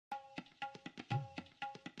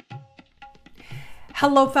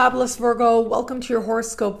Hello, fabulous Virgo. Welcome to your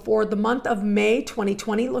horoscope for the month of May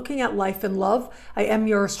 2020, looking at life and love. I am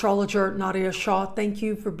your astrologer, Nadiya Shah. Thank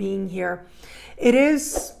you for being here. It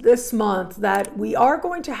is this month that we are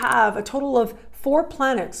going to have a total of 4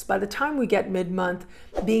 planets by the time we get mid-month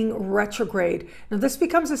being retrograde. Now, this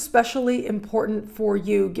becomes especially important for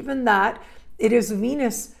you, given that it is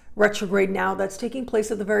Venus retrograde now that's taking place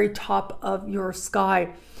at the very top of your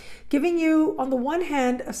sky, giving you, on the one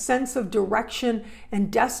hand, a sense of direction and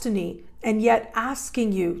destiny, and yet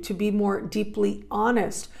asking you to be more deeply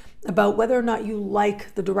honest about whether or not you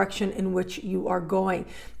like the direction in which you are going.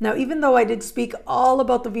 Now, even though I did speak all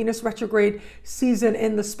about the Venus retrograde season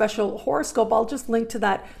in the special horoscope, I'll just link to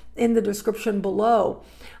that in the description below.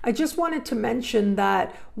 I just wanted to mention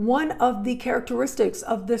that one of the characteristics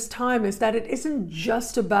of this time is that it isn't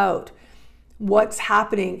just about what's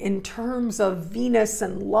happening in terms of Venus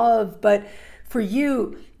and love, but for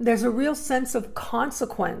you, there's a real sense of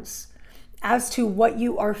consequence as to what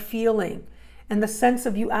you are feeling, and the sense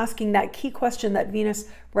of you asking that key question that Venus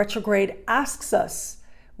retrograde asks us,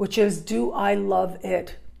 which is, do I love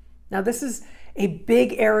it? Now, this is a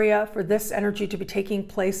big area for this energy to be taking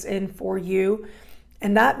place in for you,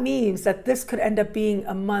 and that means that this could end up being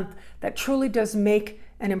a month that truly does make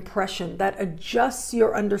an impression, that adjusts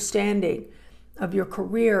your understanding of your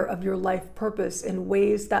career, of your life purpose in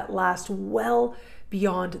ways that last well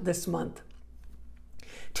beyond this month.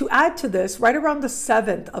 To add to this, right around the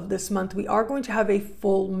 7th of this month, we are going to have a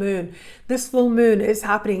full moon. This full moon is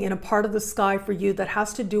happening in a part of the sky for you that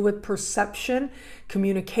has to do with perception,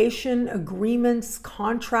 communication, agreements,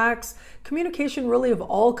 contracts. Communication really of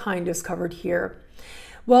all kind is covered here.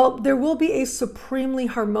 Well, there will be a supremely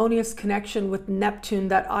harmonious connection with Neptune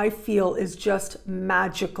that I feel is just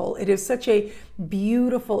magical. It is such a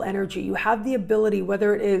beautiful energy. You have the ability,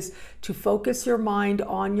 whether it is to focus your mind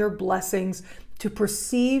on your blessings, to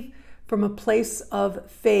perceive from a place of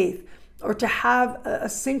faith, or to have a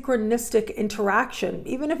synchronistic interaction,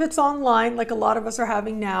 even if it's online, like a lot of us are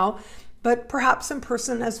having now, but perhaps in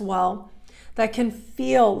person as well, that can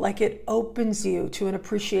feel like it opens you to an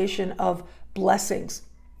appreciation of blessings.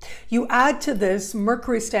 You add to this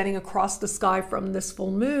Mercury standing across the sky from this full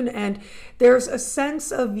moon, and there's a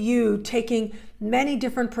sense of you taking many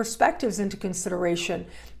different perspectives into consideration,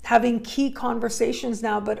 having key conversations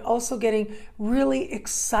now, but also getting really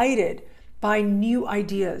excited by new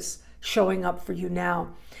ideas showing up for you now.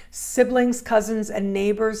 Siblings, cousins, and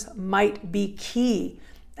neighbors might be key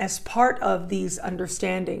as part of these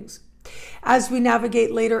understandings. As we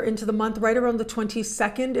navigate later into the month, right around the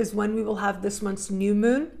 22nd is when we will have this month's new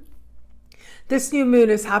moon. This new moon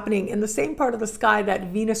is happening in the same part of the sky that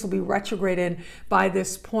Venus will be retrograde in by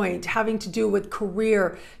this point, having to do with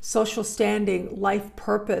career, social standing, life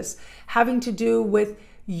purpose, having to do with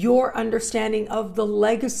your understanding of the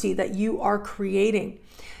legacy that you are creating.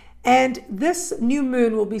 And this new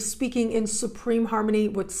moon will be speaking in supreme harmony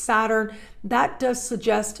with Saturn. That does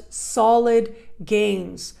suggest solid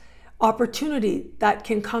gains. Opportunity that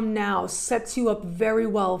can come now sets you up very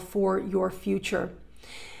well for your future.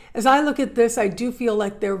 As I look at this, I do feel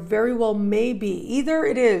like there very well may be, either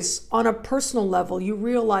it is on a personal level, you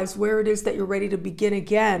realize where it is that you're ready to begin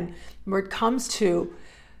again, where it comes to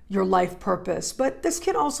your life purpose. But this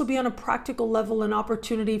can also be on a practical level, an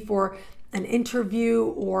opportunity for an interview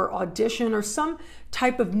or audition or some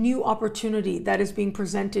type of new opportunity that is being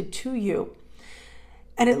presented to you.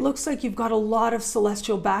 And it looks like you've got a lot of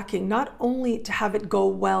celestial backing, not only to have it go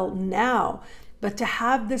well now, but to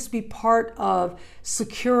have this be part of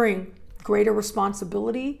securing greater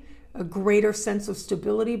responsibility, a greater sense of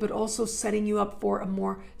stability, but also setting you up for a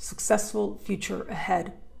more successful future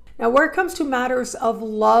ahead. Now, where it comes to matters of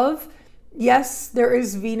love, yes, there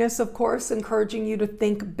is Venus, of course, encouraging you to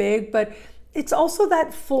think big, but it's also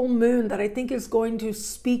that full moon that I think is going to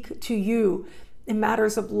speak to you in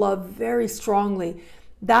matters of love very strongly.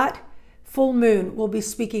 That full moon will be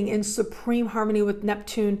speaking in supreme harmony with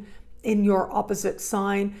Neptune in your opposite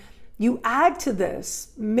sign. You add to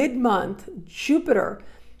this, mid-month, Jupiter,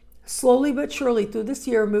 slowly but surely through this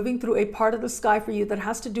year, moving through a part of the sky for you that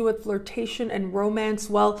has to do with flirtation and romance.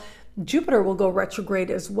 Well, Jupiter will go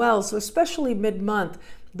retrograde as well. So especially mid-month,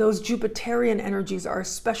 those Jupiterian energies are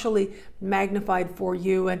especially magnified for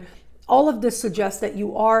you. And all of this suggests that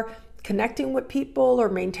you are connecting with people or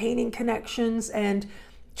maintaining connections and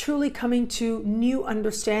truly coming to new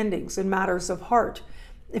understandings in matters of heart.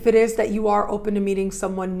 If it is that you are open to meeting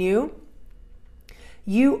someone new,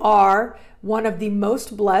 you are one of the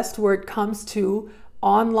most blessed where it comes to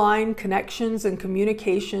online connections and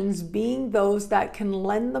communications, being those that can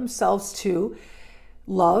lend themselves to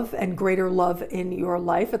love and greater love in your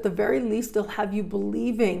life. At the very least, they'll have you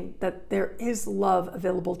believing that there is love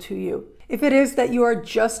available to you. If it is that you are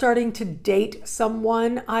just starting to date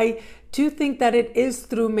someone, I do think that it is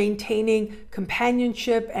through maintaining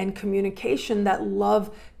companionship and communication that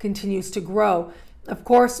love continues to grow. Of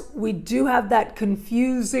course, we do have that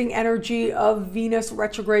confusing energy of Venus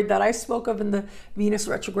retrograde that I spoke of in the Venus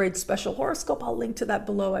retrograde special horoscope. I'll link to that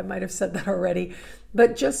below. I might have said that already.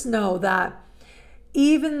 But just know that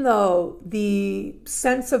even though the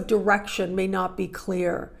sense of direction may not be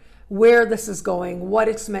clear, where this is going, what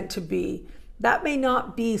it's meant to be, that may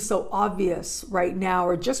not be so obvious right now,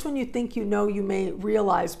 or just when you think you know, you may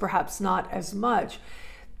realize perhaps not as much.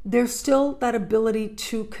 There's still that ability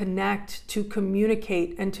to connect, to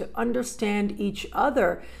communicate, and to understand each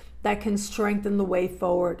other that can strengthen the way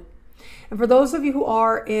forward. And for those of you who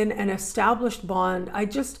are in an established bond, I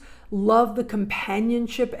just love the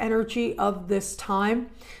companionship energy of this time.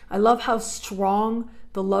 I love how strong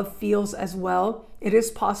the love feels as well. It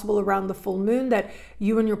is possible around the full moon that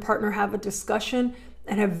you and your partner have a discussion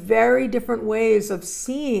and have very different ways of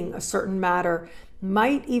seeing a certain matter.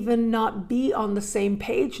 Might even not be on the same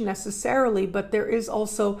page necessarily, but there is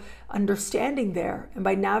also understanding there. And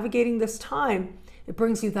by navigating this time, it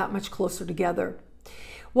brings you that much closer together.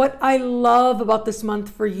 What I love about this month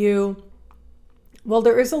for you, well,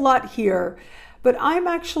 there is a lot here, but I'm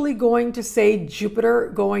actually going to say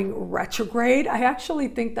Jupiter going retrograde. I actually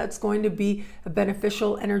think that's going to be a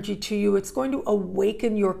beneficial energy to you. It's going to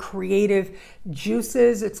awaken your creative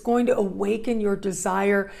juices. It's going to awaken your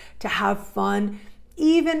desire to have fun,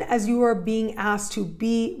 even as you are being asked to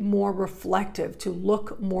be more reflective, to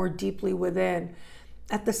look more deeply within.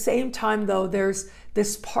 At the same time, though, there's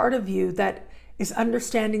this part of you that is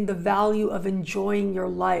understanding the value of enjoying your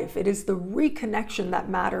life. It is the reconnection that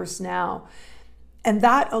matters now. And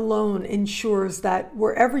that alone ensures that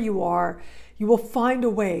wherever you are, you will find a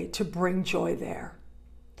way to bring joy there.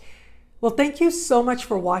 Well, thank you so much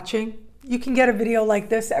for watching. You can get a video like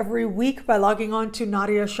this every week by logging on to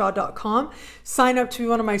nadiyashah.com. Sign up to be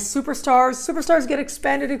one of my superstars. Superstars get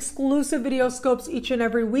expanded exclusive video scopes each and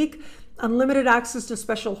every week, unlimited access to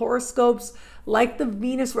special horoscopes like the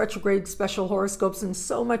Venus retrograde special horoscopes, and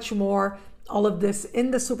so much more. All of this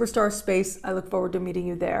in the superstar space. I look forward to meeting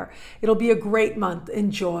you there. It'll be a great month.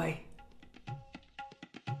 Enjoy.